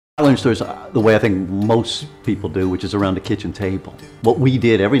I learn stories the way I think most people do, which is around the kitchen table. What we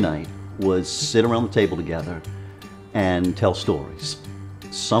did every night was sit around the table together and tell stories,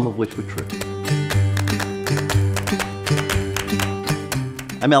 some of which were true.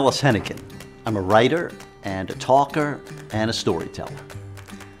 I'm Ellis Henican. I'm a writer and a talker and a storyteller.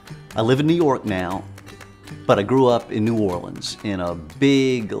 I live in New York now, but I grew up in New Orleans in a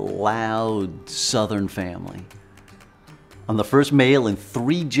big, loud Southern family. I'm the first male in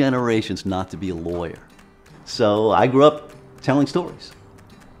 3 generations not to be a lawyer. So I grew up telling stories.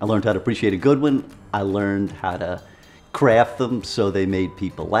 I learned how to appreciate a good one. I learned how to craft them so they made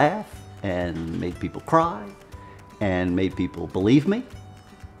people laugh and made people cry and made people believe me.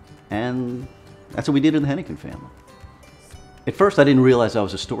 And that's what we did in the Henican family. At first, I didn't realize I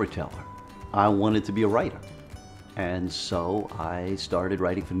was a storyteller. I wanted to be a writer. And so I started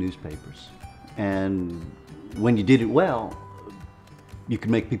writing for newspapers. And when you did it well, you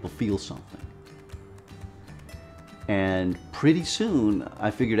could make people feel something. And pretty soon, I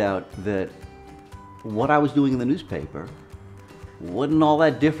figured out that what I was doing in the newspaper wasn't all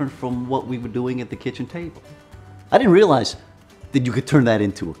that different from what we were doing at the kitchen table. I didn't realize that you could turn that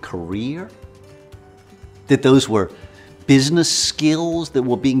into a career, that those were business skills that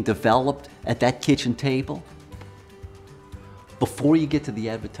were being developed at that kitchen table. Before you get to the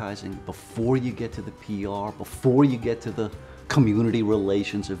advertising, before you get to the PR, before you get to the community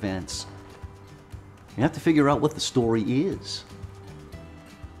relations events, you have to figure out what the story is.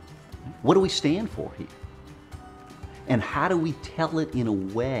 What do we stand for here? And how do we tell it in a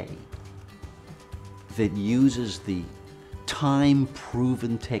way that uses the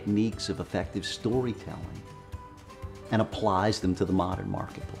time-proven techniques of effective storytelling and applies them to the modern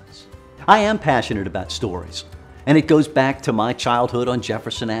marketplace? I am passionate about stories, and it goes back to my childhood on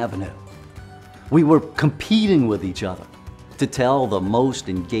Jefferson Avenue. We were competing with each other to tell the most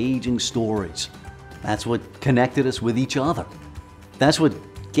engaging stories. That's what connected us with each other. That's what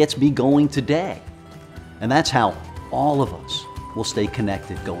gets me going today. And that's how all of us will stay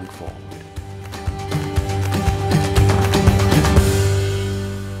connected going forward.